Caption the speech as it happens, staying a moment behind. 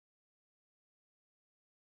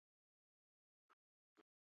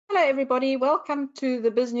Hello everybody, welcome to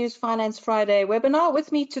the BizNews Finance Friday webinar.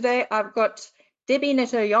 With me today I've got Debbie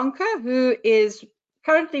Neto-Yonker, who is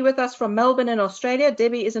currently with us from Melbourne in Australia.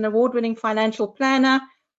 Debbie is an award-winning financial planner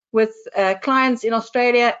with clients in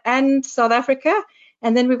Australia and South Africa.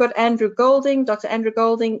 And then we've got Andrew Golding. Dr. Andrew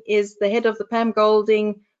Golding is the head of the Pam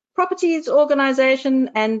Golding Properties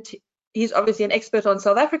Organisation, and he's obviously an expert on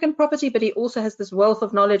South African property, but he also has this wealth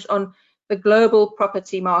of knowledge on the global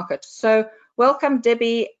property market. So welcome,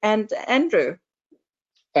 Debbie and Andrew.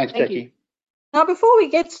 Thanks, Jackie. Now, before we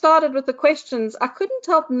get started with the questions, I couldn't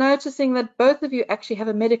help noticing that both of you actually have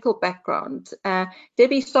a medical background.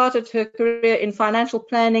 Debbie started her career in financial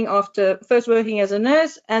planning after first working as a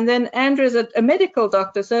nurse, and then Andrew is a medical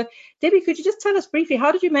doctor. So, Debbie, could you just tell us briefly,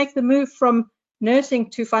 how did you make the move from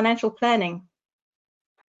nursing to financial planning?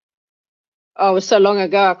 Oh, it was so long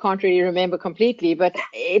ago, I can't really remember completely, but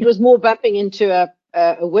it was more bumping into a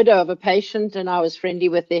widow of a patient, and I was friendly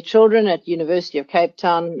with their children at University of Cape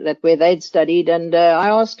Town, where they'd studied. And I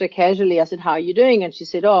asked her casually, I said, "How are you doing?" And she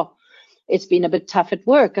said, "Oh, it's been a bit tough at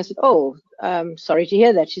work." I said, "Oh, sorry to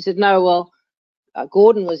hear that." She said, "No, well,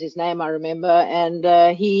 Gordon was his name, I remember,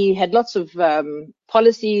 and he had lots of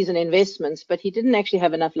policies and investments, but he didn't actually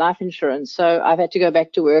have enough life insurance. So I've had to go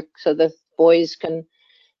back to work so the boys can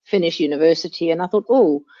finish university." And I thought,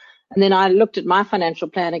 oh. And then I looked at my financial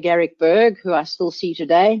planner, Garrick Berg, who I still see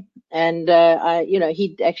today, and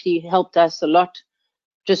he actually helped us a lot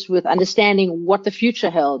just with understanding what the future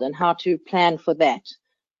held and how to plan for that.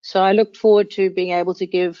 So I looked forward to being able to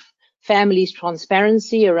give families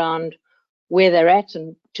transparency around where they're at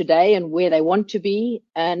and today and where they want to be,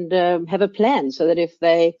 and have a plan so that if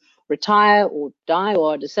they retire or die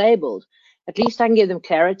or are disabled, at least I can give them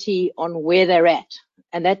clarity on where they're at,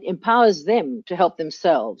 and that empowers them to help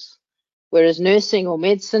themselves. Whereas nursing or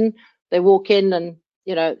medicine, they walk in and,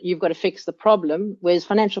 you've got to fix the problem. Whereas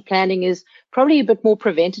financial planning is probably a bit more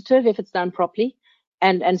preventative if it's done properly,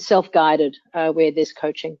 and self-guided where there's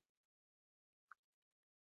coaching.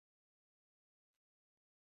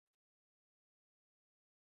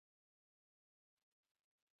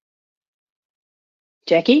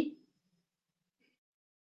 Jackie?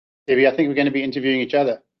 Debbie, I think we're going to be interviewing each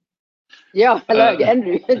other. Yeah, hello,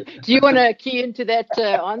 Andrew. Do you want to key into that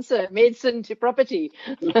answer, medicine to property?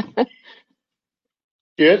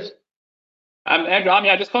 Good. Andrew,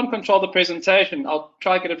 I just can't control the presentation. I'll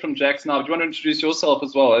try to get it from Jax now. Do you want to introduce yourself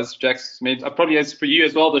as well, as Jax made? Probably as for you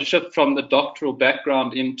as well, the shift from the doctoral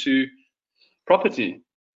background into property.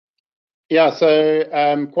 Yeah,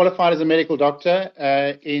 so qualified as a medical doctor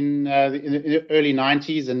in the early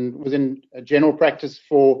 90s, and was in general practice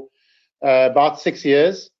for about 6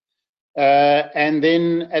 years. And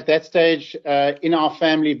then at that stage, in our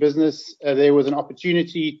family business, there was an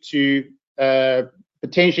opportunity to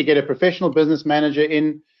potentially get a professional business manager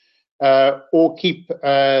in, or keep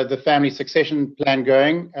the family succession plan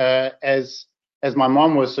going, as my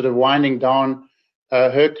mom was sort of winding down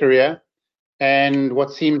her career. And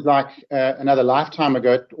what seems like another lifetime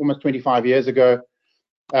ago, almost 25 years ago,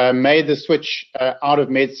 made the switch out of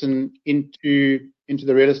medicine into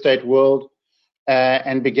the real estate world,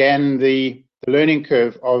 and began the learning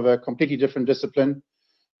curve of a completely different discipline.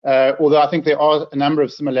 Although I think there are a number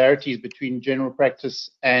of similarities between general practice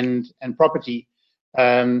and property,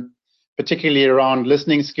 particularly around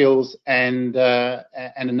listening skills and a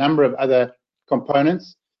number of other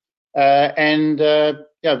components.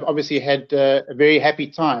 I've obviously had a very happy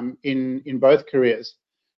time in both careers.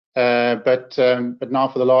 But now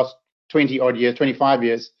for the last 20-odd years, 25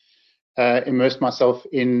 years, immersed myself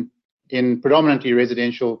in predominantly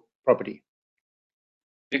residential property.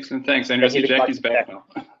 Excellent, thanks. And I see Jackie's back now.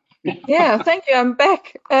 Yeah, thank you. I'm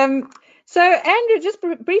back. So, Andrew, just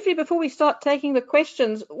briefly before we start taking the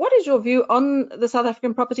questions, what is your view on the South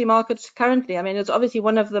African property market currently? I mean, it's obviously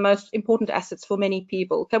one of the most important assets for many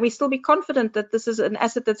people. Can we still be confident that this is an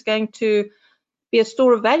asset that's going to be a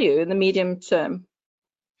store of value in the medium term?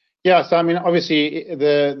 Yeah, so I mean, obviously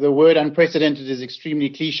the word unprecedented is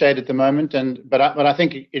extremely cliched at the moment, but I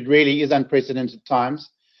think it really is unprecedented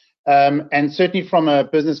times. And certainly from a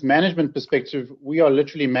business management perspective, we are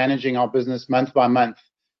literally managing our business month by month.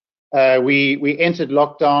 We entered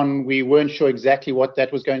lockdown. We weren't sure exactly what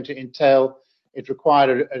that was going to entail. It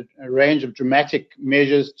required a range of dramatic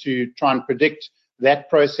measures to try and predict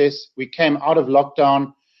that process. We came out of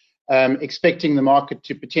lockdown expecting the market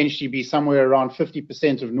to potentially be somewhere around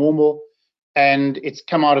 50% of normal, and it's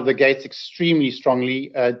come out of the gates extremely strongly.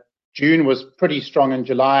 June was pretty strong, and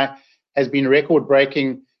July has been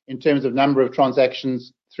record-breaking in terms of number of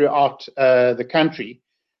transactions throughout the country.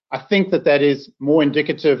 I think that is more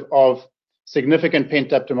indicative of significant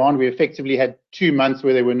pent-up demand. We effectively had 2 months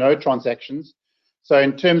where there were no transactions. So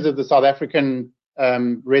in terms of the South African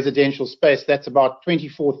residential space, that's about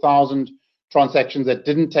 24,000 transactions that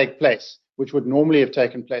didn't take place, which would normally have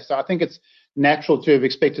taken place. So I think it's natural to have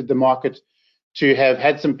expected the market to have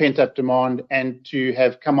had some pent-up demand and to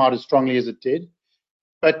have come out as strongly as it did.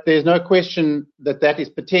 But there's no question that that is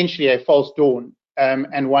potentially a false dawn,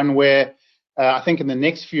 and one where I think in the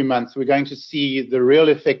next few months we're going to see the real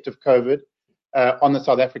effect of COVID on the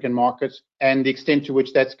South African market and the extent to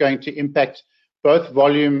which that's going to impact both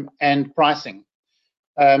volume and pricing.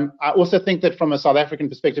 I also think that from a South African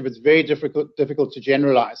perspective, it's very difficult to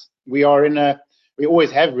generalize. We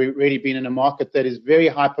always have really been in a market that is very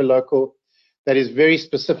hyper-local, that is very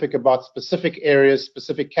specific about specific areas,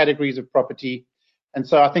 specific categories of property. And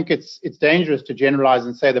so I think it's dangerous to generalize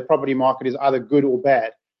and say the property market is either good or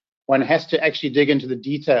bad. One has to actually dig into the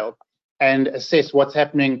detail and assess what's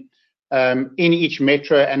happening in each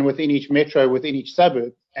metro, and within each metro, within each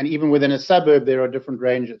suburb. And even within a suburb, there are different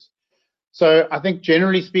ranges. So I think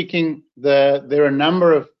generally speaking, there are a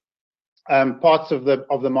number of parts of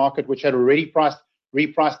the market which had already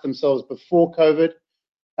repriced themselves before COVID.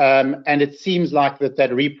 And it seems like that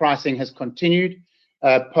repricing has continued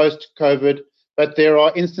post-COVID. But there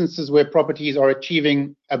are instances where properties are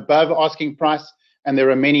achieving above asking price, and there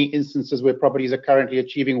are many instances where properties are currently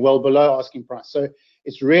achieving well below asking price. So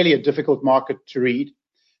it's really a difficult market to read,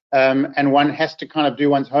 and one has to kind of do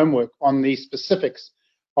one's homework on the specifics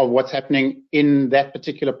of what's happening in that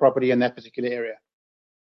particular property in that particular area.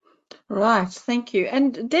 Right, thank you.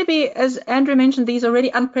 And Debbie, as Andrew mentioned, these are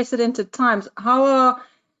really unprecedented times. How's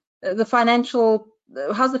the financial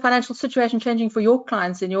situation changing for your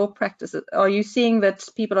clients in your practice? Are you seeing that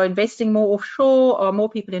people are investing more offshore? Are more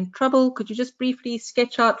people in trouble? Could you just briefly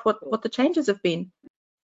sketch out what the changes have been?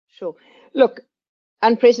 Sure. Look,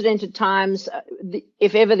 unprecedented times.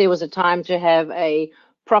 If ever there was a time to have a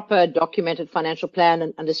proper documented financial plan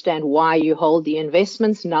and understand why you hold the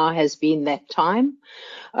investments, now has been that time.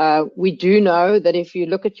 We do know that if you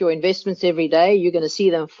look at your investments every day, you're going to see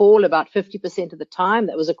them fall about 50% of the time.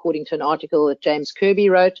 That was according to an article that James Kirby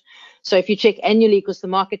wrote. So if you check annually, because the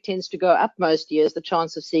market tends to go up most years, the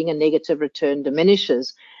chance of seeing a negative return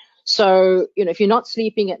diminishes. So, if you're not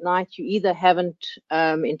sleeping at night, you either haven't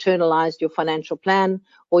internalized your financial plan,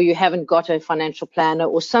 or you haven't got a financial planner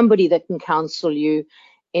or somebody that can counsel you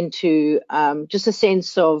into just a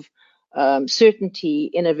sense of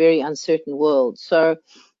certainty in a very uncertain world. So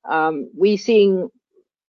haven't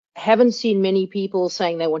seen many people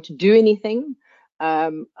saying they want to do anything.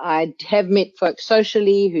 I have met folks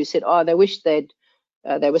socially who said, they wish they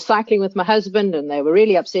were cycling with my husband and they were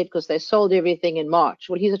really upset because they sold everything in March.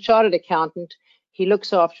 Well, he's a chartered accountant. He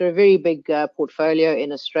looks after a very big portfolio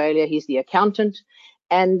in Australia. He's the accountant.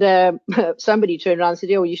 And somebody turned around and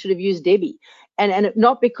said, well, you should have used Debbie. And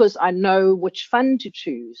not because I know which fund to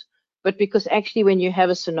choose, but because actually when you have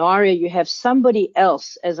a scenario, you have somebody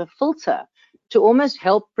else as a filter to almost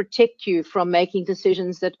help protect you from making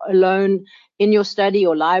decisions that alone in your study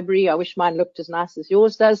or library. I wish mine looked as nice as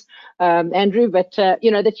yours does, Andrew, but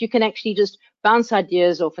that you can actually just bounce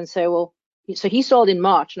ideas off and say, well, so he sold in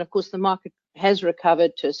March. And of course, the market has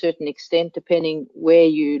recovered to a certain extent, depending where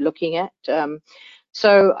you're looking at.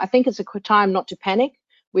 So I think it's a time not to panic.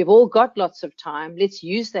 We've all got lots of time. Let's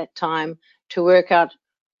use that time to work out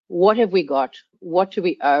what have we got, what do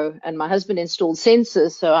we owe. And my husband installed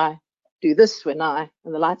sensors, so I do this when the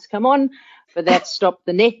lights come on. But that stopped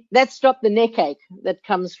the neck ache that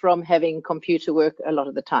comes from having computer work a lot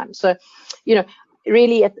of the time. So,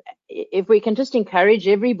 really, if we can just encourage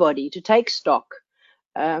everybody to take stock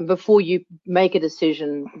before you make a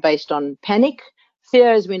decision based on panic.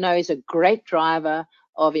 Fear, as we know, is a great driver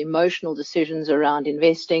of emotional decisions around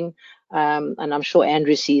investing. And I'm sure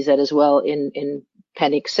Andrew sees that as well in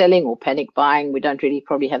panic selling or panic buying. We don't really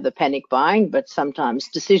probably have the panic buying, but sometimes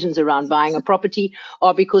decisions around buying a property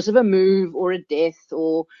are because of a move or a death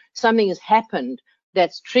or something has happened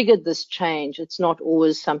that's triggered this change. It's not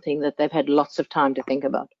always something that they've had lots of time to think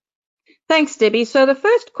about. Thanks, Debbie. So the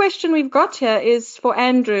first question we've got here is for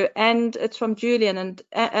Andrew, and it's from Julian. And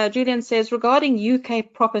Julian says, regarding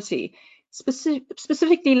UK property,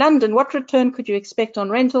 specifically London, what return could you expect on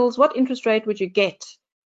rentals? What interest rate would you get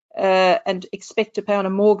and expect to pay on a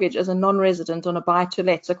mortgage as a non-resident on a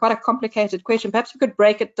buy-to-let? So quite a complicated question. Perhaps we could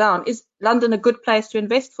break it down. Is London a good place to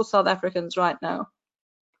invest for South Africans right now?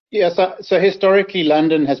 Yeah, so historically,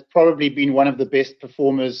 London has probably been one of the best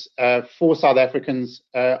performers for South Africans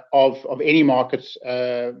of any market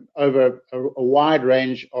over a wide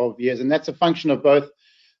range of years. And that's a function of both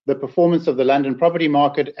the performance of the London property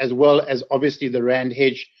market as well as obviously the Rand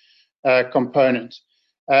hedge component.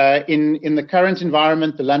 In the current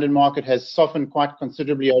environment, the London market has softened quite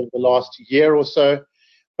considerably over the last year or so,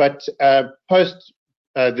 but post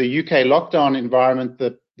the UK lockdown environment,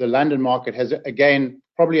 the London market has, again,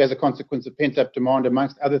 probably as a consequence of pent-up demand,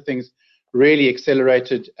 amongst other things, really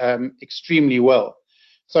accelerated extremely well.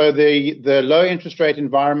 So the low interest rate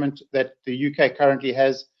environment that the UK currently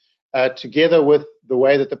has, together with the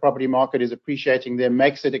way that the property market is appreciating there,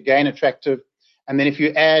 makes it again attractive. And then if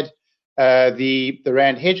you add the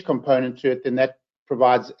Rand hedge component to it, then that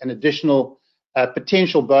provides an additional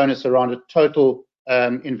potential bonus around a total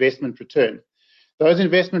investment return. Those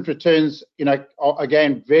investment returns, are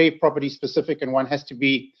again very property specific, and one has to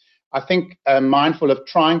be, I think, mindful of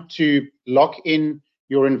trying to lock in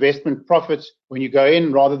your investment profit when you go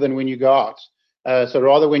in rather than when you go out. So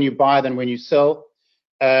rather when you buy than when you sell.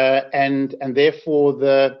 And therefore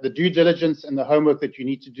the due diligence and the homework that you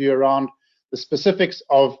need to do around the specifics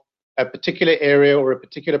of a particular area or a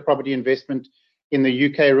particular property investment in the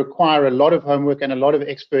UK require a lot of homework and a lot of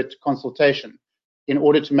expert consultation in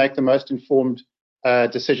order to make the most informed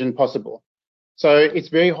decision possible. So it's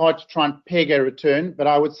very hard to try and peg a return, but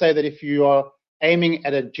I would say that if you are aiming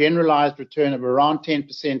at a generalized return of around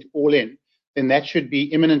 10% all in, then that should be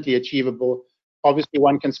imminently achievable. Obviously,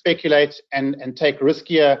 one can speculate and take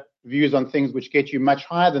riskier views on things which get you much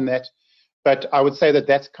higher than that, but I would say that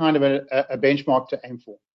that's kind of a benchmark to aim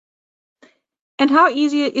for. And how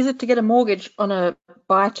easy is it to get a mortgage on a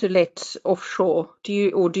buy-to-let offshore? Do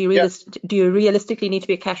you realistically need to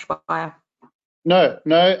be a cash buyer? No.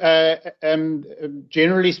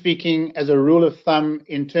 Generally speaking, as a rule of thumb,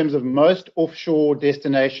 in terms of most offshore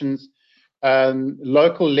destinations,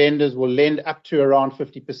 local lenders will lend up to around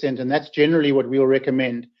 50%, and that's generally what we'll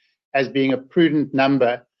recommend as being a prudent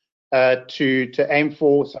number to aim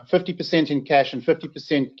for. So 50% in cash and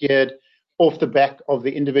 50% geared off the back of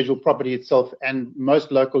the individual property itself, and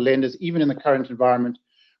most local lenders, even in the current environment,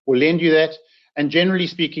 will lend you that. And generally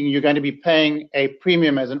speaking, you're going to be paying a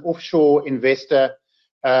premium as an offshore investor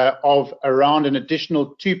of around an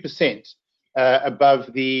additional 2%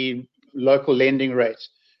 above the local lending rate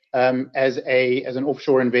as an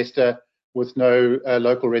offshore investor with no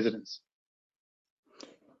local residence.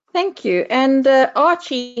 Thank you. And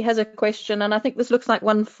Archie has a question, and I think this looks like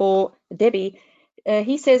one for Debbie.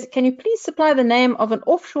 He says, can you please supply the name of an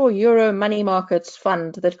offshore euro money markets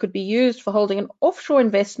fund that could be used for holding an offshore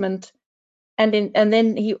investment? And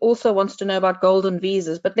then he also wants to know about golden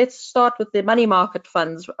visas. But let's start with the money market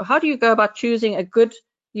funds. How do you go about choosing a good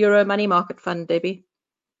euro money market fund, Debbie?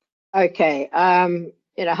 Okay.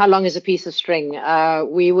 How long is a piece of string?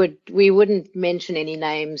 We wouldn't mention any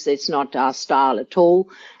names. It's not our style at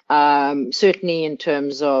all. Certainly in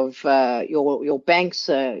terms of your banks,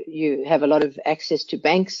 you have a lot of access to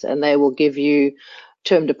banks, and they will give you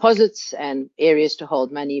term deposits and areas to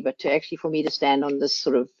hold money. But for me to stand on this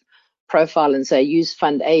sort of profile and say use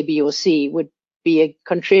fund A, B, or C would be a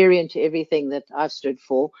contrarian to everything that I've stood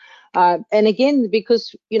for. And again,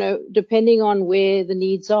 because, depending on where the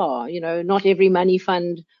needs are, not every money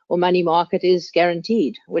fund or money market is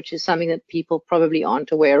guaranteed, which is something that people probably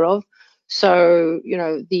aren't aware of. So,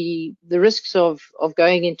 the risks of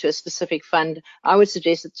going into a specific fund, I would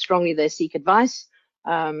suggest that strongly they seek advice,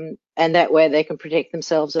 and that way they can protect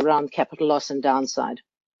themselves around capital loss and downside.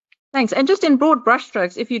 Thanks. And just in broad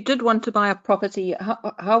brushstrokes, if you did want to buy a property,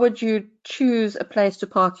 how would you choose a place to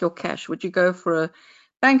park your cash? Would you go for a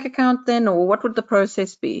bank account then, or what would the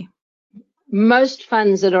process be? Most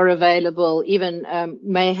funds that are available even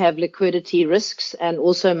may have liquidity risks and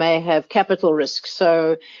also may have capital risks.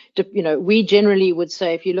 So, we generally would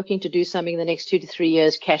say if you're looking to do something in the next 2 to 3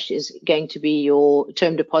 years, cash is going to be your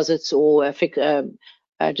term deposits or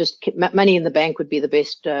just money in the bank would be the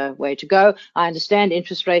best way to go. I understand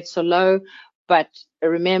interest rates are low, but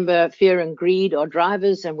remember, fear and greed are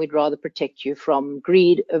drivers, and we'd rather protect you from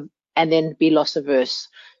greed and then be loss averse.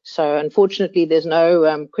 So unfortunately, there's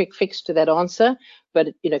no quick fix to that answer. But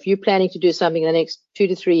if you're planning to do something in the next 2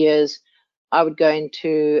 to 3 years, I would go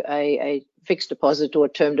into a fixed deposit or a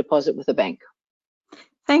term deposit with a bank.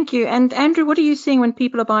 Thank you. And Andrew, what are you seeing when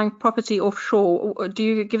people are buying property offshore? Do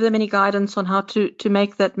you give them any guidance on how to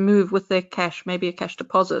make that move with their cash, maybe a cash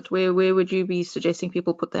deposit? Where would you be suggesting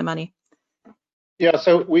people put their money? Yeah,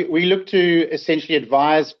 so we look to essentially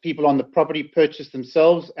advise people on the property purchase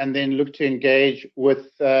themselves, and then look to engage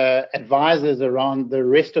with advisors around the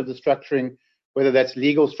rest of the structuring, whether that's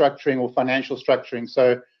legal structuring or financial structuring.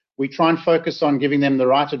 So we try and focus on giving them the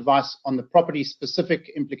right advice on the property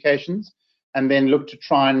specific implications, and then look to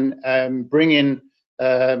try and bring in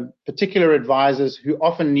particular advisors who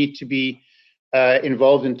often need to be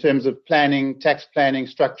involved in terms of planning, tax planning,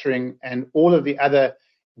 structuring, and all of the other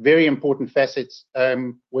very important facets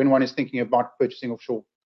when one is thinking about purchasing offshore.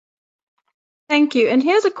 Thank you. And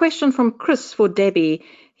here's a question from Chris for Debbie.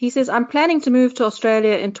 He says, I'm planning to move to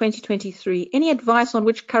Australia in 2023. Any advice on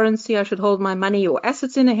which currency I should hold my money or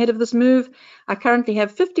assets in ahead of this move? I currently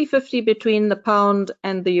have 50-50 between the pound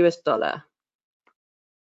and the US dollar.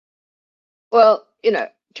 Well,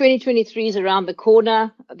 2023 is around the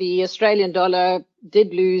corner. The Australian dollar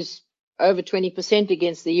did lose over 20%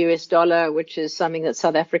 against the US dollar, which is something that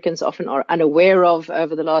South Africans often are unaware of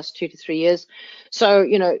over the last 2 to 3 years. So,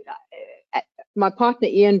 my partner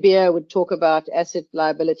Ian Beer would talk about asset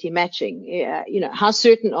liability matching. How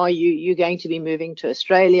certain are you're going to be moving to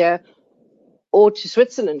Australia or to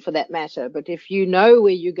Switzerland for that matter? But if you know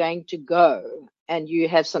where you're going to go and you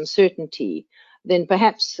have some certainty, then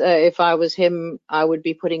perhaps if I was him, I would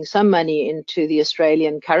be putting some money into the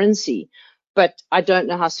Australian currency. But I don't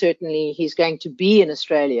know how certainly he's going to be in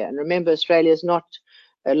Australia. And remember, Australia is not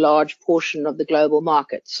a large portion of the global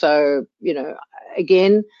market. So,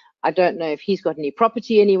 again, I don't know if he's got any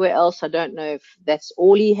property anywhere else. I don't know if that's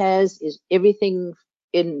all he has, is everything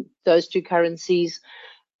in those two currencies.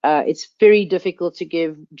 It's very difficult to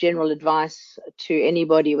give general advice to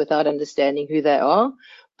anybody without understanding who they are.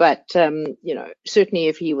 But, certainly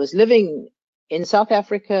if he was living in South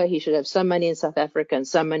Africa, he should have some money in South Africa and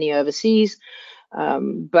some money overseas.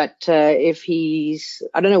 But if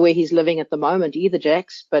I don't know where he's living at the moment either,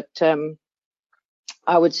 Jax, but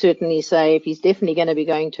I would certainly say if he's definitely going to be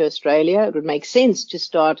going to Australia, it would make sense to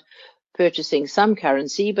start purchasing some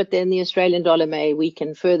currency, but then the Australian dollar may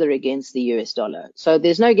weaken further against the US dollar. So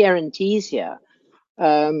there's no guarantees here.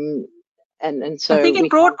 And so I think in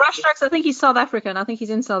broad brushstrokes, I think he's South African. I think he's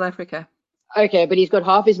in South Africa. Okay, but he's got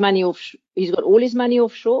half his money he's got all his money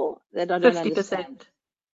offshore? That I don't 50%. understand.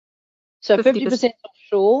 So 50%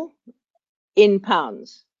 offshore in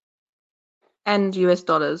pounds. And US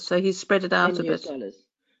dollars. So he's spread it out a bit. Dollars.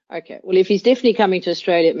 Okay. Well, if he's definitely coming to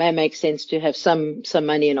Australia, it may make sense to have some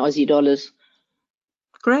money in Aussie dollars.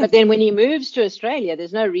 Great. But then when he moves to Australia,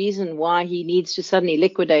 there's no reason why he needs to suddenly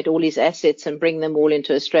liquidate all his assets and bring them all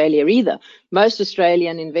into Australia either. Most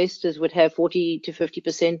Australian investors would have 40 to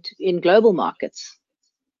 50% in global markets.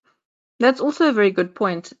 That's also a very good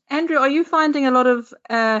point. Andrew, are you finding a lot of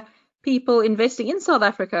people investing in South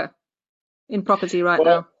Africa in property right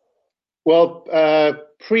now? Well,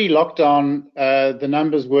 pre-lockdown, the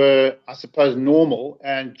numbers were, I suppose, normal.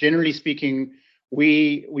 And generally speaking,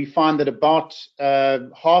 we find that about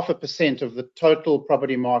 0.5% of the total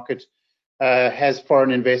property market has a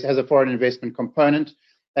foreign investment component.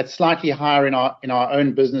 That's slightly higher in our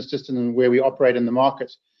own business, just in where we operate in the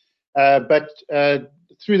market. But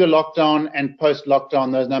through the lockdown and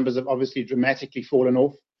post-lockdown, those numbers have obviously dramatically fallen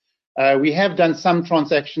off. We have done some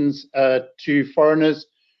transactions to foreigners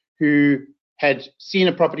who had seen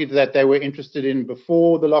a property that they were interested in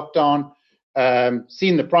before the lockdown,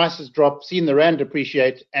 seen the prices drop, seen the rand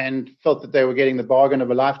depreciate, and felt that they were getting the bargain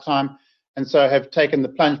of a lifetime, and so have taken the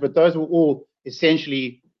plunge. But those were all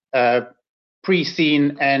essentially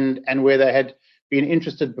pre-seen and where they had been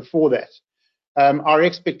interested before that. Our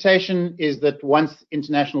expectation is that once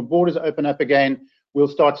international borders open up again, we'll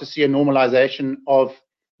start to see a normalization of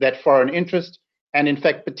that foreign interest, and in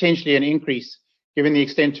fact potentially an increase, given the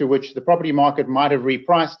extent to which the property market might have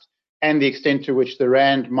repriced and the extent to which the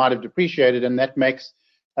rand might have depreciated, and that makes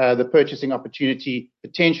the purchasing opportunity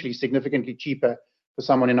potentially significantly cheaper for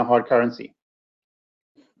someone in a hard currency.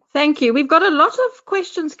 Thank you. We've got a lot of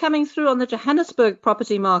questions coming through on the Johannesburg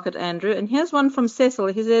property market, Andrew, and here's one from Cecil.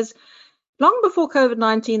 He says, long before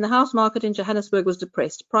COVID-19, the house market in Johannesburg was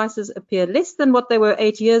depressed. Prices appear less than what they were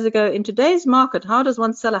 8 years ago. In today's market, how does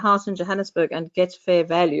one sell a house in Johannesburg and get fair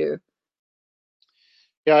value?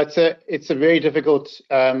 Yeah, it's a very difficult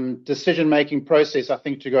decision-making process, I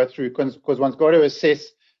think, to go through, because one's got to assess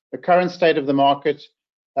the current state of the market,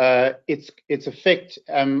 its effect,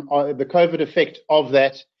 the COVID effect of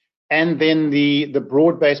that, and then the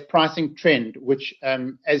broad-based pricing trend, which,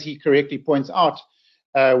 as he correctly points out,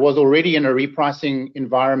 was already in a repricing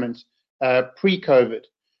environment pre-COVID.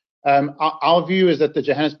 Our view is that the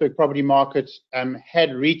Johannesburg property market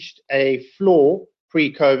had reached a floor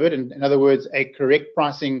pre-COVID, in other words, a correct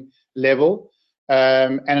pricing level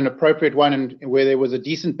and an appropriate one, and where there was a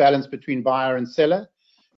decent balance between buyer and seller.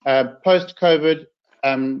 Post-COVID,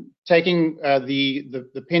 taking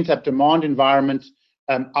the pent-up demand environment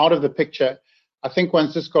out of the picture, I think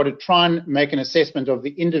one's just got to try and make an assessment of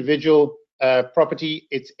the individual property,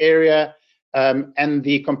 its area, and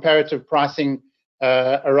the comparative pricing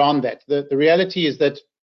around that. The reality is that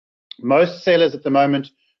most sellers at the moment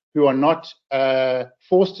who are not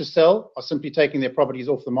forced to sell are simply taking their properties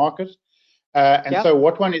off the market. So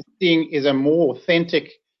what one is seeing is a more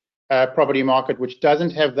authentic property market, which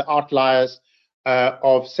doesn't have the outliers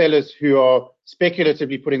of sellers who are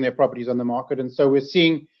speculatively putting their properties on the market. And so we're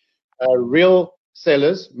seeing real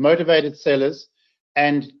sellers, motivated sellers,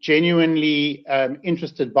 and genuinely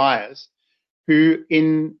interested buyers who,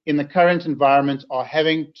 in the current environment, are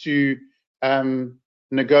having to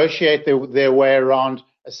negotiate their way around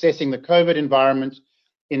assessing the COVID environment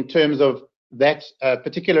in terms of that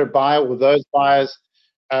particular buyer or those buyers'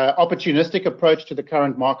 opportunistic approach to the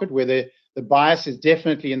current market, where the bias is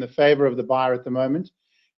definitely in the favor of the buyer at the moment,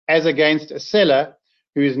 as against a seller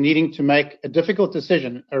who is needing to make a difficult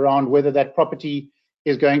decision around whether that property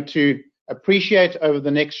is going to appreciate over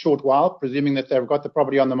the next short while, presuming that they've got the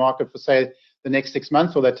property on the market for, say, the next 6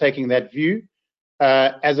 months, or they're taking that view,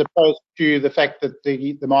 as opposed to the fact that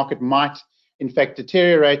the market might, in fact,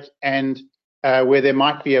 deteriorate, and where there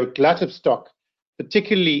might be a glut of stock,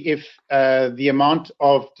 particularly if the amount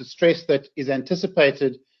of distress that is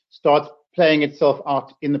anticipated starts playing itself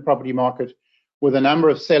out in the property market, with a number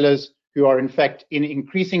of sellers who are, in fact, in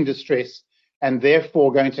increasing distress and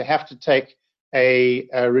therefore going to have to take a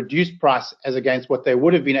reduced price as against what they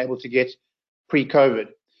would have been able to get pre-COVID.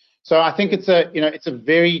 So I think it's a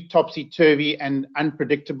very topsy-turvy and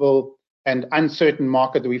unpredictable and uncertain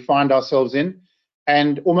market that we find ourselves in,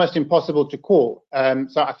 and almost impossible to call.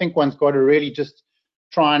 So I think one's got to really just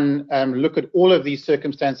try and look at all of these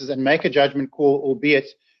circumstances and make a judgment call, albeit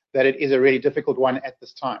that it is a really difficult one at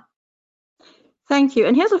this time. Thank you.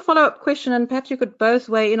 And here's a follow-up question, and perhaps you could both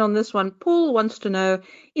weigh in on this one. Paul wants to know,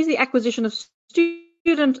 is the acquisition of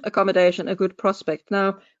student accommodation a good prospect?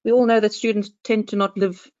 Now, we all know that students tend to not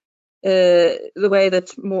live the way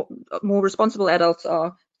that more responsible adults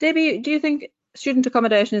are. Debbie, do you think student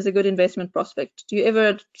accommodation is a good investment prospect? Do you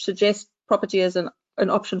ever suggest property as an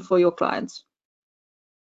option for your clients?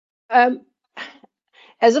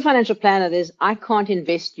 As a financial planner, I can't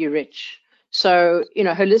invest you rich. So,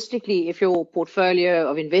 holistically, if your portfolio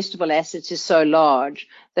of investable assets is so large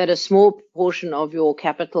that a small portion of your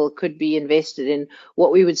capital could be invested in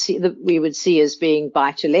what we would see as being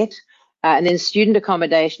buy-to-let, and then student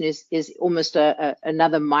accommodation is almost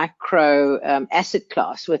another micro asset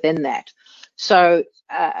class within that. So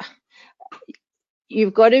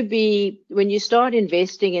you've got to be, when you start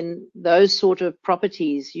investing in those sort of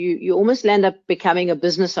properties, you almost end up becoming a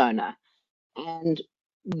business owner, and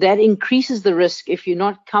that increases the risk if you're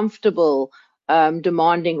not comfortable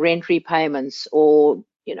demanding rent repayments or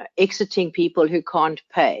exiting people who can't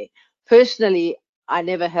pay. Personally, I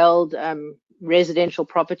never held residential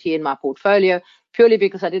property in my portfolio purely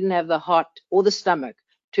because I didn't have the heart or the stomach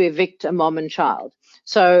to evict a mom and child.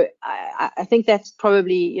 So I think that's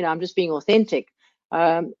probably, I'm just being authentic.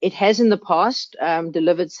 It has in the past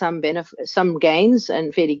delivered some gains,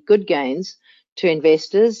 and fairly good gains, to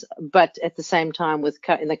investors, but at the same time,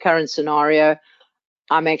 in the current scenario,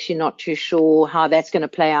 I'm actually not too sure how that's going to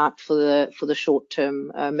play out for the short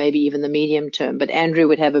term, maybe even the medium term. But Andrew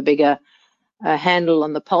would have a bigger handle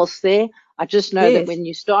on the pulse there. I just know that when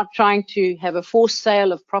you start trying to have a forced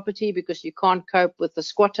sale of property because you can't cope with the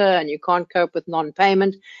squatter and you can't cope with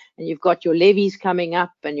non-payment, and you've got your levies coming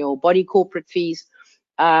up and your body corporate fees,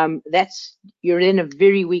 you're in a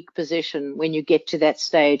very weak position when you get to that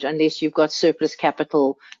stage, unless you've got surplus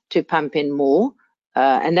capital to pump in more.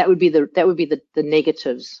 And that would be the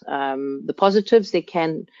negatives. The positives, there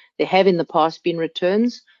have in the past been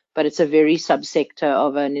returns, but it's a very subsector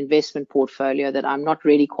of an investment portfolio that I'm not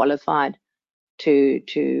really qualified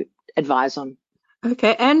to advise on.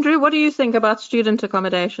 Okay, Andrew, what do you think about student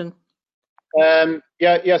accommodation? So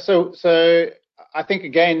I think,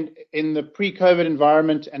 again, in the pre-COVID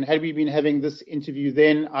environment, and had we been having this interview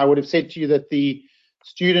then, I would have said to you that the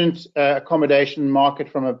student accommodation market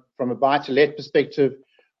from a buy-to-let perspective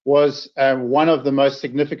was one of the most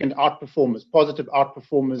significant positive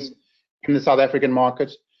outperformers in the South African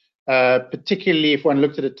market, particularly if one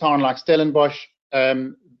looked at a town like Stellenbosch.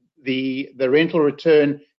 The rental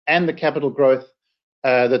return and the capital growth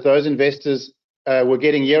that those investors were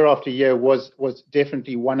getting year after year was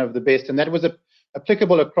definitely one of the best, and that was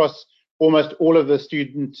applicable across almost all of the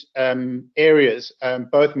student areas,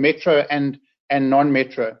 both metro and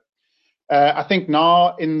non-metro. I think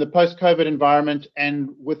now in the post-COVID environment, and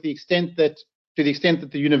to the extent that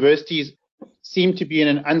the universities seem to be in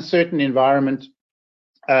an uncertain environment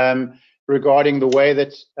regarding the way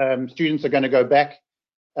that students are going to go back,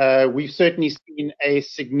 we've certainly seen a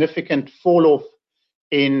significant fall-off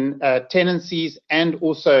in tenancies and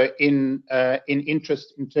also in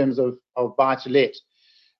interest in terms of buy-to-let.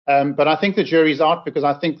 But I think the jury's out, because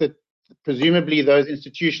I think that presumably those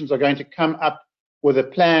institutions are going to come up with a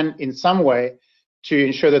plan in some way to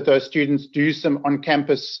ensure that those students do some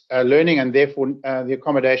on-campus learning, and therefore the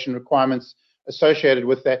accommodation requirements associated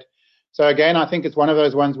with that. So again, I think it's one of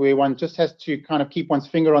those ones where one just has to kind of keep one's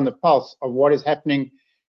finger on the pulse of what is happening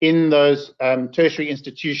in those tertiary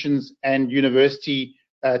institutions and university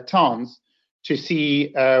towns to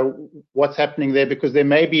see what's happening there, because there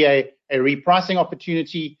may be a repricing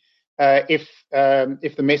opportunity if the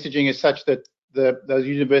messaging is such that those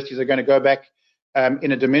universities are going to go back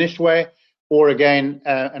in a diminished way, or again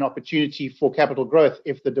an opportunity for capital growth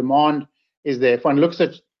if the demand is there. If one looks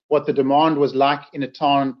at what the demand was like in a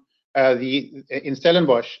town in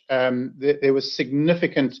Stellenbosch, there was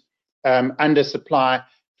significant undersupply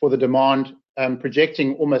for the demand,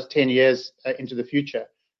 projecting almost 10 years into the future.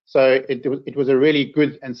 So it was a really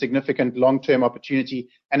good and significant long-term opportunity,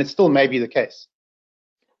 and it still may be the case.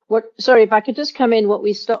 Sorry, if I could just come in, what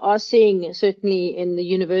we are seeing certainly in the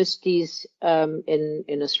universities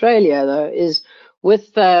in Australia, though, is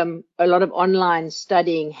with a lot of online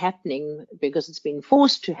studying happening because it's been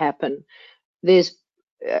forced to happen, there's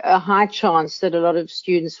a high chance that a lot of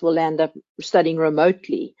students will end up studying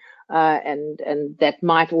remotely, and that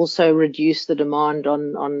might also reduce the demand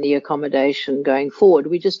on the accommodation going forward.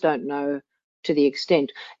 We just don't know to the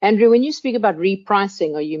extent. Andrew, when you speak about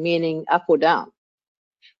repricing, are you meaning up or down?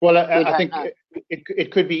 Well, I think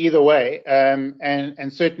it could be either way,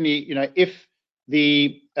 and certainly, if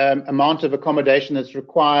the amount of accommodation that's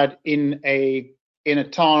required in a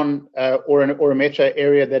town or a metro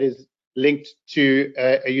area that is linked to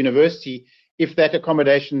a university, if that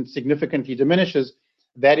accommodation significantly diminishes,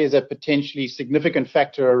 that is a potentially significant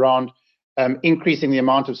factor around increasing the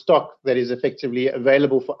amount of stock that is effectively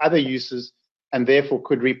available for other uses, and therefore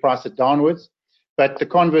could reprice it downwards. But the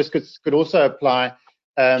converse could also apply.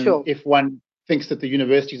 Sure. If one thinks that the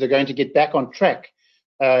universities are going to get back on track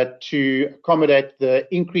to accommodate the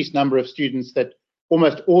increased number of students that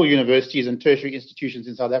almost all universities and tertiary institutions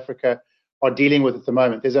in South Africa are dealing with at the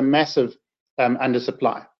moment. There's a massive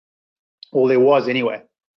undersupply, or there was anyway.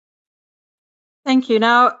 Thank you.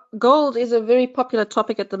 Now, gold is a very popular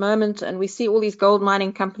topic at the moment, and we see all these gold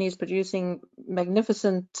mining companies producing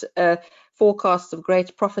magnificent forecasts of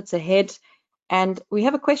great profits ahead. And we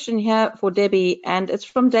have a question here for Debbie, and it's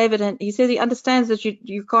from David, and he says he understands that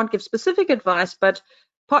you can't give specific advice, but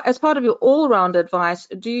as part of your all-round advice,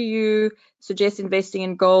 do you suggest investing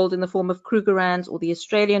in gold in the form of Krugerrands or the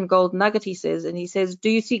Australian gold nugget, he says, and he says, do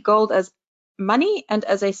you see gold as money and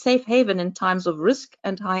as a safe haven in times of risk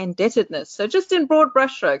and high indebtedness? So just in broad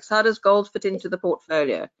brushstrokes, how does gold fit into the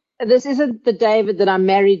portfolio? This isn't the David that I'm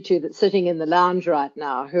married to that's sitting in the lounge right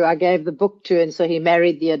now, who I gave the book to, and so he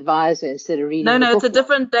married the advisor instead of reading the book. No, it's a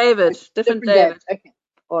different David. Different David. Okay,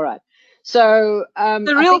 all right. So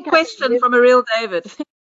the real question from a real David.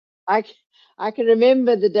 I can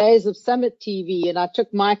remember the days of Summit TV, and I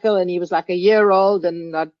took Michael, and he was like a year old,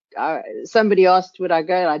 and somebody asked would I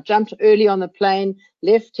go, and I jumped early on the plane,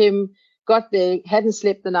 left him, got there, hadn't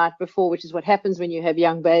slept the night before, which is what happens when you have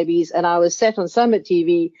young babies, and I was sat on Summit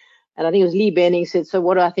TV, and I think it was Lee Benning said, so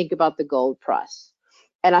what do I think about the gold price?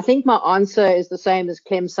 And I think my answer is the same as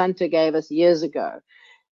Clem Sunter gave us years ago.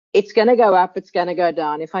 It's going to go up, it's going to go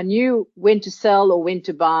down. If I knew when to sell or when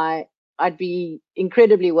to buy, I'd be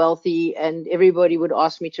incredibly wealthy, and everybody would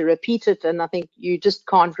ask me to repeat it. And I think you just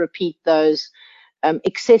can't repeat those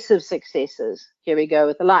excessive successes. Here we go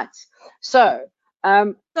with the lights. So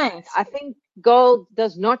thanks. I think gold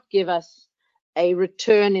does not give us a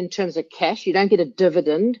return in terms of cash. You don't get a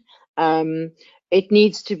dividend. It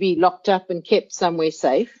needs to be locked up and kept somewhere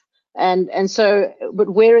safe. And so, but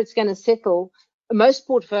where it's going to settle, most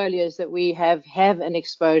portfolios that we have an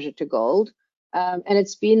exposure to gold. And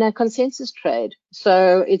it's been a consensus trade.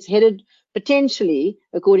 So it's headed potentially,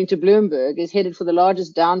 according to Bloomberg, is headed for the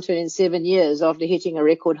largest downturn in 7 years after hitting a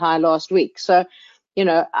record high last week. So,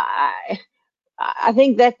 I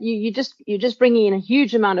think that you're just bringing in a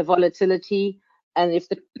huge amount of volatility. And if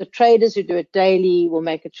the traders who do it daily will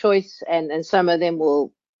make a choice, and some of them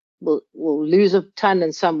will lose a ton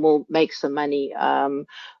and some will make some money.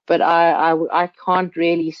 But I can't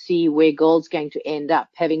really see where gold's going to end up.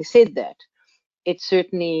 Having said that, it's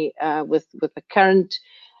certainly with the current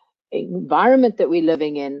environment that we're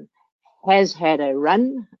living in has had a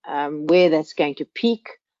run. Where that's going to peak,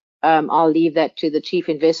 I'll leave that to the chief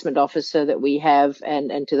investment officer that we have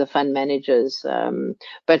and to the fund managers.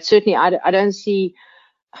 But certainly I don't see,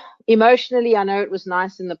 emotionally, I know it was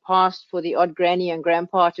nice in the past for the odd granny and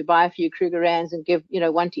grandpa to buy a few Krugerrands and give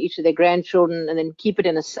one to each of their grandchildren and then keep it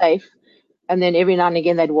in a safe. and then every now and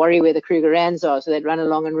again they'd worry where the Krugerrands are, so they'd run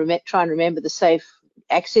along and try and remember the safe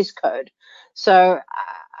access code. So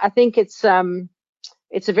I think it's a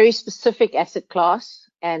very specific asset class,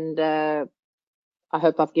 and I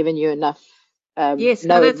hope I've given you enough Yes,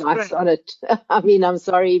 no that's advice great. on it. I mean, I'm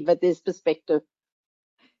sorry, but there's perspective.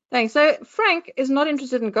 Thanks. So Frank is not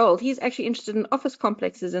interested in gold. He's actually interested in office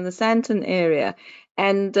complexes in the Sandton area.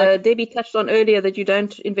 And Debbie touched on earlier that you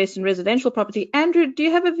don't invest in residential property. Andrew, do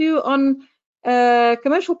you have a view on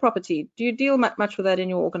commercial property? Do you deal much with that in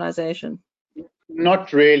your organization?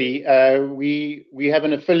 Not really. We have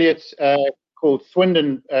an affiliate called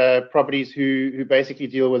Swindon Properties who basically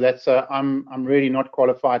deal with that. So I'm really not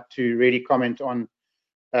qualified to really comment on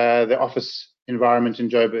the office environment in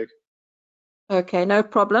Joburg. Okay, no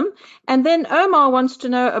problem. And then Omar wants to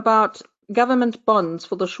know about government bonds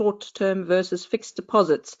for the short term versus fixed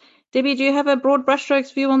deposits. Debbie, do you have a broad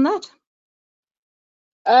brushstrokes view on that?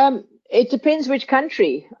 It depends which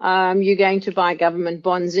country you're going to buy government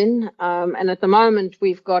bonds in. And at the moment,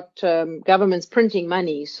 we've got governments printing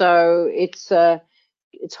money. So it's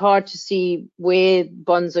hard to see where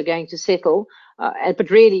bonds are going to settle. But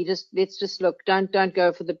really, let's just look. Don't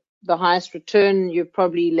go for the highest return. You're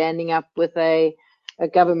probably landing up with a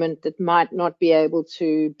government that might not be able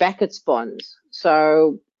to back its bonds.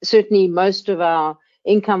 So certainly most of our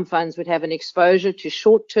income funds would have an exposure to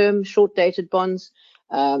short-term, short-dated bonds,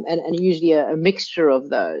 and usually a mixture of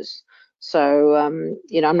those. So, I'm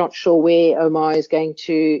not sure where Omar is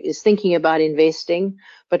thinking about investing,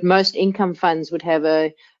 but most income funds would have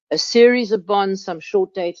a series of bonds, some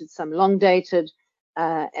short-dated, some long-dated,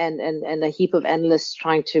 and a heap of analysts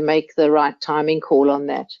trying to make the right timing call on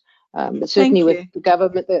that. But certainly with the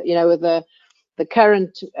government, with the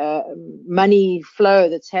current money flow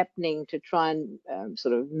that's happening to try and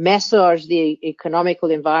sort of massage the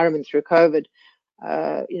economical environment through COVID,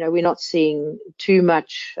 we're not seeing too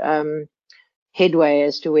much headway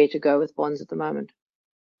as to where to go with bonds at the moment.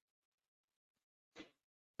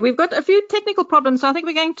 We've got a few technical problems, so I think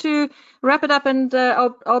we're going to wrap it up, and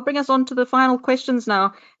I'll bring us on to the final questions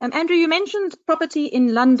now. Andrew, you mentioned property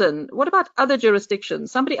in London. What about other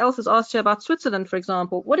jurisdictions? Somebody else has asked you about Switzerland, for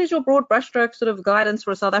example. What is your broad brushstroke sort of guidance for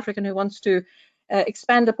a South African who wants to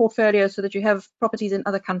expand a portfolio so that you have properties in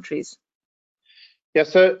other countries? Yeah,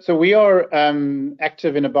 so we are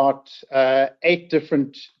active in about 8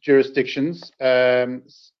 different jurisdictions.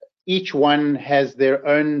 Each one has their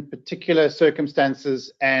own particular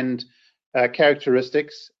circumstances and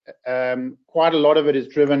characteristics. Quite a lot of it is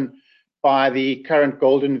driven by the current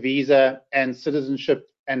golden visa and citizenship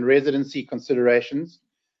and residency considerations.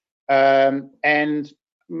 And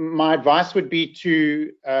my advice would be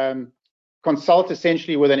to consult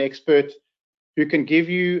essentially with an expert who can give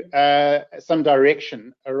you some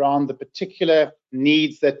direction around the particular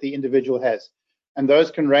needs that the individual has. And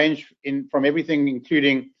those can range from everything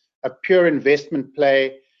including a pure investment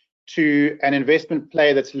play to an investment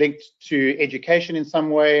play that's linked to education in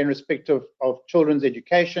some way in respect of children's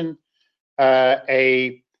education,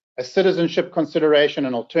 a citizenship consideration,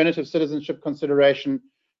 an alternative citizenship consideration,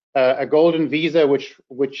 a golden visa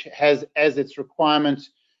which has as its requirement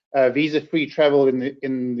visa-free travel in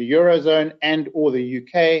the Eurozone and or the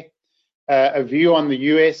UK, a view on the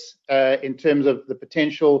US in terms of the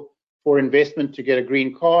potential for investment to get a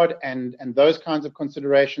green card and those kinds of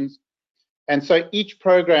considerations. And so each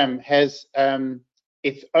program has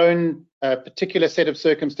its own particular set of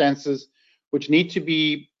circumstances which need to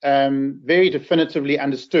be very definitively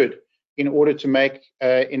understood in order to make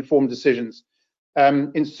informed decisions.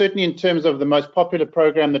 Certainly in terms of the most popular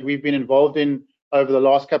program that we've been involved in over the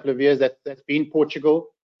last couple of years, that's been Portugal,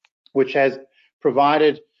 which has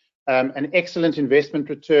provided an excellent investment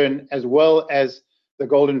return, as well as the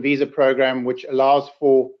Golden Visa program, which allows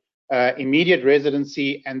for immediate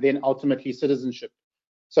residency and then ultimately citizenship.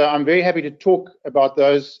 So I'm very happy to talk about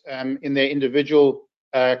those in their individual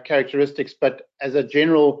characteristics, but as a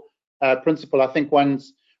general principle, I think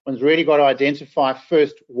one's really got to identify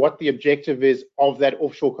first what the objective is of that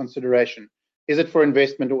offshore consideration. Is it for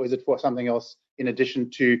investment or is it for something else in addition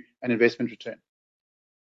to an investment return?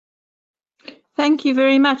 Thank you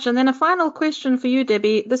very much. And then a final question for you,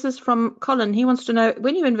 Debbie. This is from Colin. He wants to know,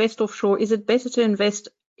 when you invest offshore, is it better to invest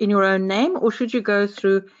in your own name or should you go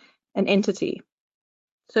through an entity?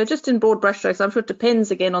 So just in broad brushstrokes, I'm sure it depends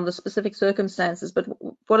again on the specific circumstances, but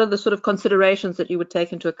what are the sort of considerations that you would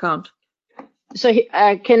take into account? So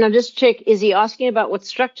can I just check, is he asking about what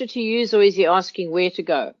structure to use or is he asking where to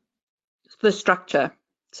go? The structure.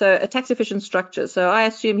 So a tax efficient structure. So I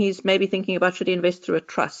assume he's maybe thinking about should he invest through a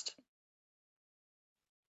trust?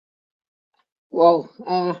 Well,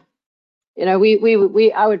 I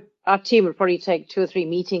would our team would probably take 2 or 3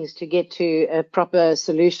 meetings to get to a proper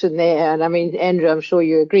solution there. And I mean, Andrew, I'm sure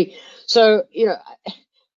you agree. So,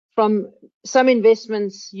 from some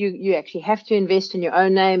investments, you actually have to invest in your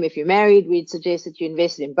own name. If you're married, we'd suggest that you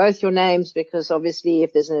invest in both your names, because obviously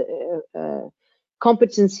if there's a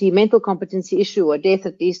mental competency issue or death,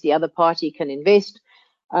 at least the other party can invest.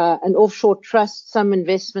 An offshore trust, some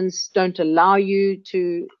investments don't allow you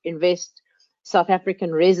to invest South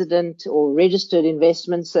African resident or registered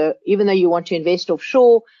investments. So even though you want to invest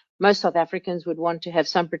offshore, most South Africans would want to have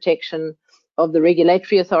some protection of the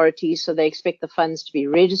regulatory authorities, so they expect the funds to be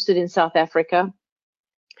registered in South Africa.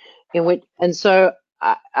 And so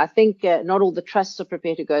I think not all the trusts are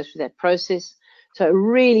prepared to go through that process. So I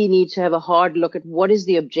really need to have a hard look at what is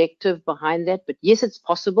the objective behind that. But yes, it's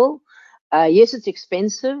possible. Yes, it's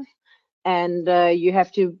expensive. And you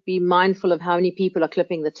have to be mindful of how many people are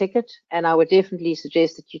clipping the ticket. And I would definitely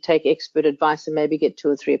suggest that you take expert advice and maybe get 2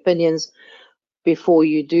 or 3 opinions before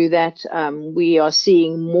you do that. We are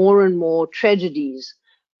seeing more and more tragedies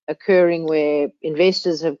occurring where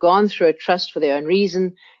investors have gone through a trust for their own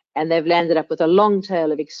reason, and they've landed up with a long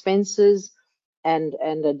tail of expenses and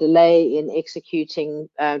a delay in executing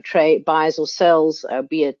trade buys or sells,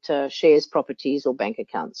 be it shares, properties, or bank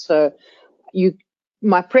accounts. So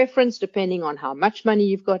my preference, depending on how much money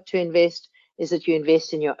you've got to invest, is that you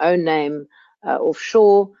invest in your own name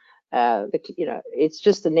offshore. It's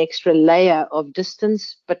just an extra layer of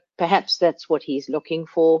distance, but perhaps that's what he's looking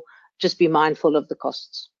for. Just be mindful of the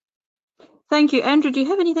costs. Thank you. Andrew, do you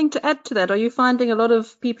have anything to add to that? Are you finding a lot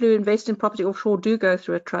of people who invest in property offshore do go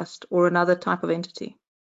through a trust or another type of entity?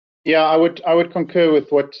 Yeah, I would concur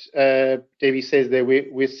with what Debbie says there.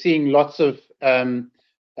 We're seeing lots of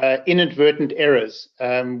inadvertent errors,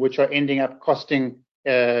 which are ending up costing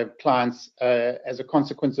clients as a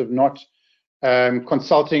consequence of not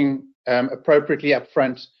consulting appropriately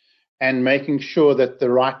upfront and making sure that the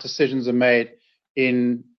right decisions are made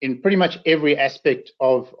in pretty much every aspect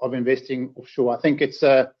of investing offshore. I think it's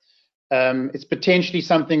potentially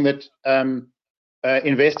something that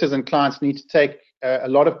investors and clients need to take a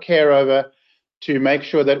lot of care over, to make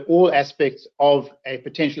sure that all aspects of a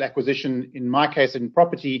potential acquisition, in my case in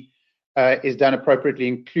property, is done appropriately,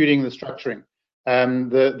 including the structuring.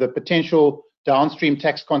 The potential downstream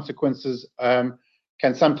tax consequences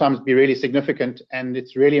can sometimes be really significant, and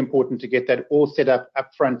it's really important to get that all set up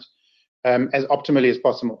upfront as optimally as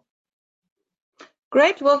possible.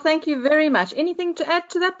 Great. Well, thank you very much. Anything to add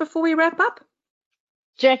to that before we wrap up?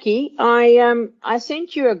 Jackie, I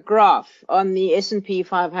sent you a graph on the S&P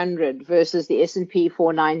 500 versus the S&P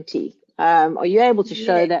 490. Are you able to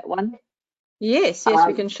show that one? Yes,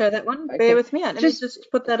 we can show that one. Okay. Bear with me. Let me just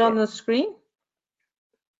put that on the screen.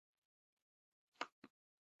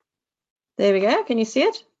 There we go. Can you see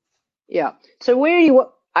it? Yeah. So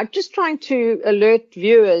I'm just trying to alert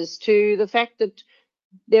viewers to the fact that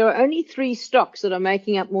there are only 3 stocks that are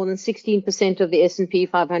making up more than 16% of the S&P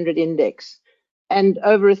 500 index, and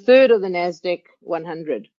over a third of the NASDAQ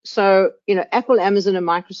 100. So, Apple, Amazon, and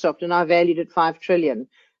Microsoft are now valued at $5 trillion.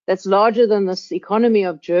 That's larger than the economy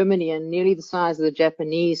of Germany and nearly the size of the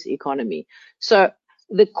Japanese economy. So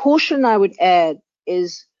the caution I would add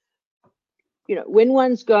is, when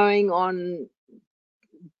one's going on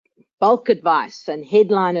bulk advice and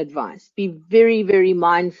headline advice, be very, very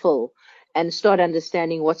mindful and start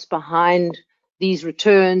understanding what's behind these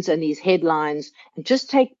returns and these headlines, and just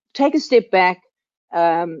take a step back.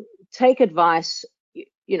 Take advice.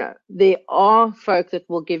 There are folk that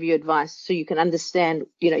will give you advice so you can understand.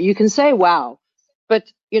 You can say wow, but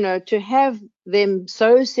to have them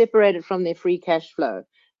so separated from their free cash flow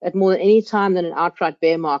at more than any time than an outright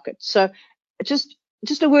bear market. So just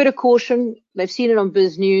a word of caution. They've seen it on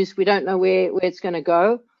BizNews. We don't know where it's going to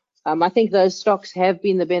go. I think those stocks have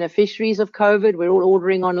been the beneficiaries of COVID. We're all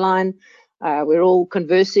ordering online. We're all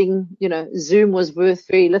conversing. Zoom was worth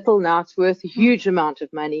very little. Now it's worth a huge amount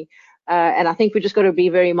of money. And I think we just got to be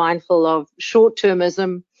very mindful of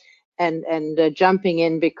short-termism and jumping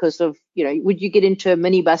in because of, would you get into a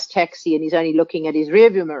minibus taxi and he's only looking at his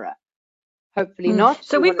rearview mirror? Hopefully not.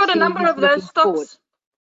 So we've got a number of those stocks.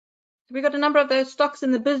 We've got a number of those stocks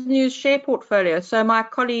in the BizNews share portfolio. So my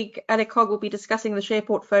colleague Alec Hogg will be discussing the share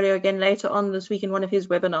portfolio again later on this week in one of his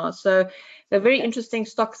webinars. So they're very interesting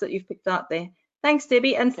stocks that you've picked out there. Thanks,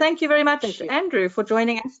 Debbie. And thank you very much, Andrew, for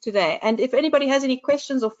joining us today. And if anybody has any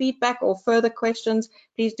questions or feedback or further questions,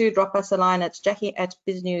 please do drop us a line at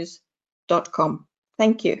jackie@biznews.com.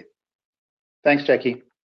 Thank you. Thanks, Jackie.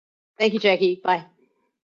 Thank you, Jackie. Bye.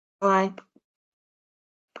 Bye.